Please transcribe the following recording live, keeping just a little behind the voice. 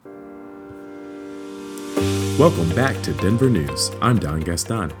Welcome back to Denver News. I'm Don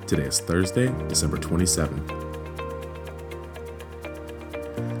Gaston. Today is Thursday, December 27th.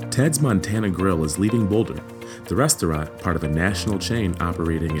 Ted's Montana Grill is leaving Boulder. The restaurant, part of a national chain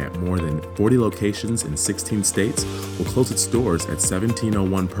operating at more than 40 locations in 16 states, will close its doors at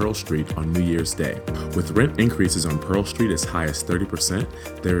 1701 Pearl Street on New Year's Day. With rent increases on Pearl Street as high as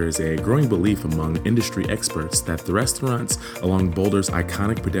 30%, there is a growing belief among industry experts that the restaurants along Boulder's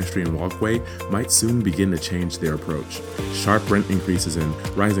iconic pedestrian walkway might soon begin to change their approach. Sharp rent increases and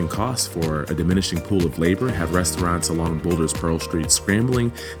rising costs for a diminishing pool of labor have restaurants along Boulder's Pearl Street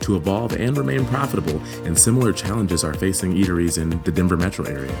scrambling to evolve and remain profitable, and similar challenges are facing eateries in the Denver metro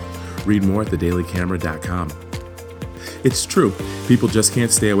area. Read more at thedailycamera.com. It's true, people just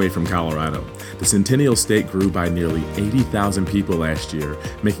can't stay away from Colorado. The Centennial State grew by nearly 80,000 people last year,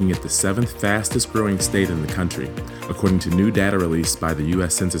 making it the 7th fastest growing state in the country, according to new data released by the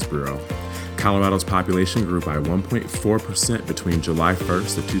U.S. Census Bureau. Colorado's population grew by 1.4% between July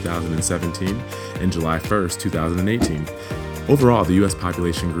 1st of 2017 and July 1st, 2018. Overall, the U.S.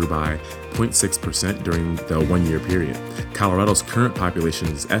 population grew by 0.6% during the one-year period. Colorado's current population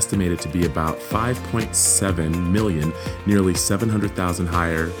is estimated to be about 5.7 million, nearly 700,000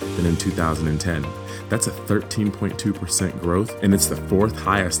 higher than in 2010. That's a 13.2% growth, and it's the 4th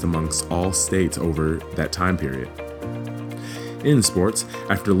highest amongst all states over that time period. In sports,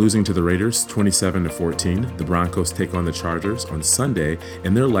 after losing to the Raiders 27-14, the Broncos take on the Chargers on Sunday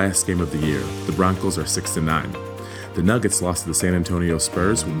in their last game of the year. The Broncos are 6-9. The Nuggets lost to the San Antonio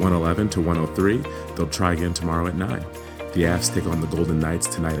Spurs 111-103. They'll try again tomorrow at 9. The Avs take on the Golden Knights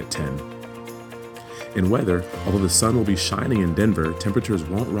tonight at 10. In weather, although the sun will be shining in Denver, temperatures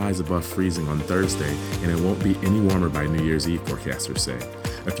won't rise above freezing on Thursday, and it won't be any warmer by New Year's Eve, forecasters say.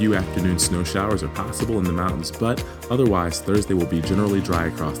 A few afternoon snow showers are possible in the mountains, but otherwise Thursday will be generally dry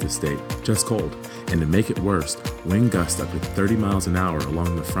across the state, just cold. And to make it worse, wind gusts up to 30 miles an hour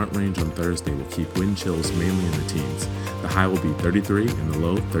along the Front Range on Thursday will keep wind chills mainly in the teens. The high will be 33 and the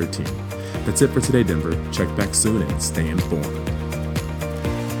low 13. That's it for today, Denver. Check back soon and stay informed.